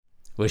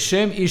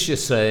V'shem ish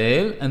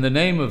Yisrael, and the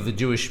name of the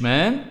Jewish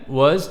man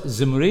was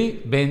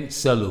Zimri ben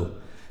Salu.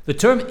 The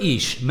term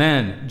ish,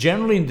 man,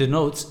 generally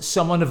denotes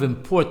someone of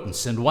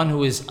importance and one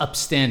who is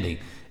upstanding.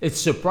 It's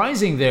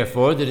surprising,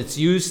 therefore, that it's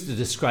used to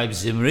describe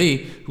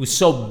Zimri, who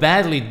so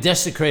badly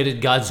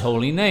desecrated God's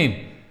holy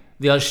name.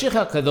 The Al-Shich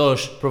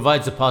HaKadosh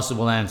provides a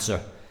possible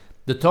answer.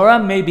 The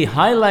Torah may be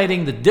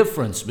highlighting the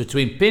difference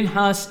between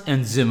Pinhas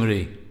and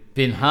Zimri.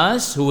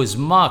 Pinhas, who was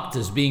mocked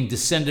as being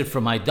descended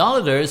from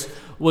idolaters,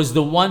 was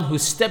the one who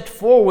stepped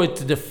forward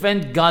to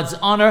defend God's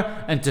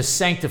honor and to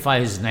sanctify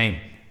his name.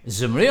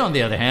 Zimri, on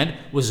the other hand,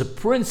 was a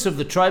prince of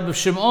the tribe of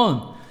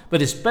Shimon,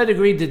 but his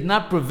pedigree did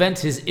not prevent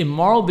his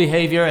immoral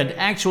behavior and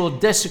actual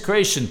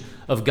desecration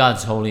of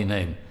God's holy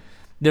name.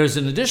 There is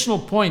an additional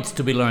point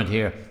to be learned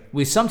here.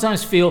 We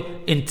sometimes feel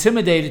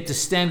intimidated to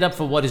stand up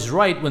for what is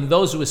right when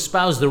those who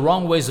espouse the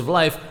wrong ways of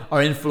life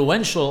are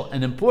influential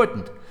and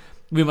important.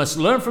 We must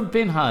learn from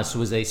Pinhas, who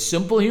was a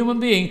simple human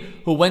being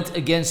who went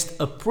against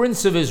a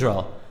prince of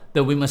Israel,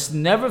 that we must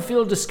never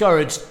feel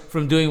discouraged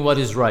from doing what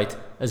is right.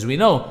 As we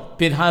know,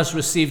 Pinhas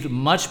received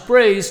much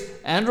praise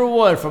and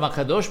reward from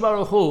HaKadosh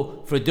Baruch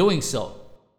Hu for doing so.